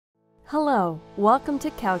Hello, welcome to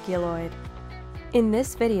Calculoid. In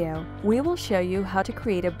this video, we will show you how to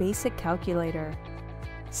create a basic calculator.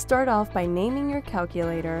 Start off by naming your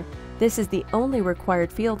calculator. This is the only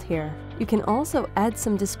required field here. You can also add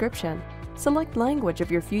some description. Select language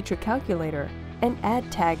of your future calculator and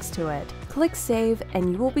add tags to it. Click Save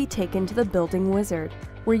and you will be taken to the building wizard,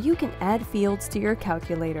 where you can add fields to your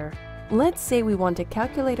calculator. Let's say we want to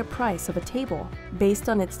calculate a price of a table based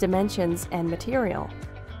on its dimensions and material.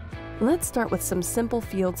 Let's start with some simple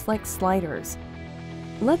fields like sliders.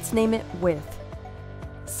 Let's name it Width.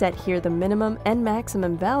 Set here the minimum and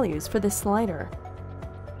maximum values for this slider.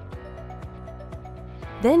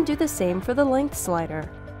 Then do the same for the length slider.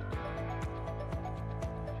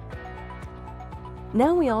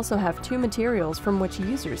 Now we also have two materials from which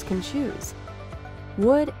users can choose: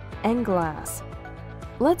 wood and glass.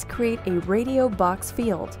 Let's create a radio box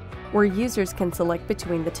field where users can select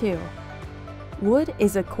between the two. Wood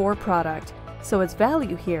is a core product, so its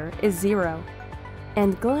value here is 0,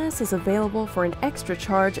 and glass is available for an extra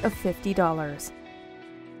charge of $50.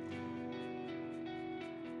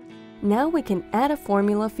 Now we can add a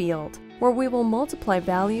formula field where we will multiply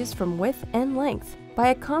values from width and length by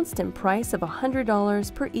a constant price of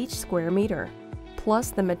 $100 per each square meter, plus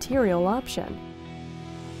the material option.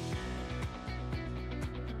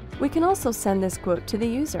 We can also send this quote to the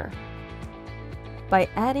user by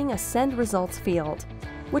adding a Send Results field,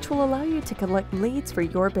 which will allow you to collect leads for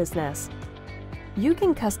your business. You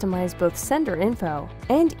can customize both sender info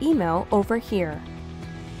and email over here.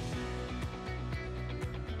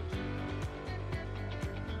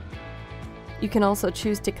 You can also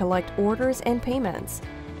choose to collect orders and payments.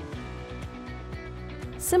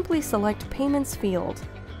 Simply select Payments field.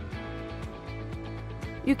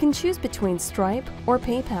 You can choose between Stripe or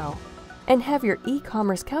PayPal and have your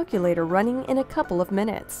e-commerce calculator running in a couple of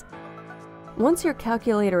minutes. Once your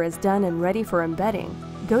calculator is done and ready for embedding,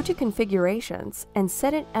 go to Configurations and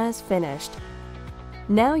set it as Finished.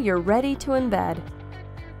 Now you're ready to embed.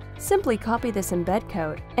 Simply copy this embed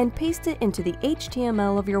code and paste it into the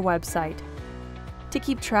HTML of your website. To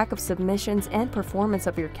keep track of submissions and performance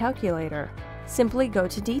of your calculator, simply go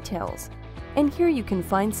to Details, and here you can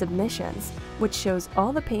find Submissions, which shows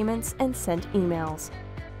all the payments and sent emails.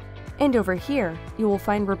 And over here, you will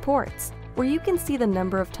find Reports, where you can see the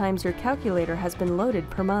number of times your calculator has been loaded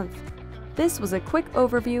per month. This was a quick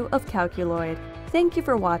overview of Calculoid. Thank you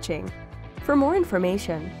for watching. For more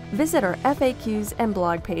information, visit our FAQs and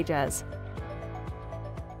blog pages.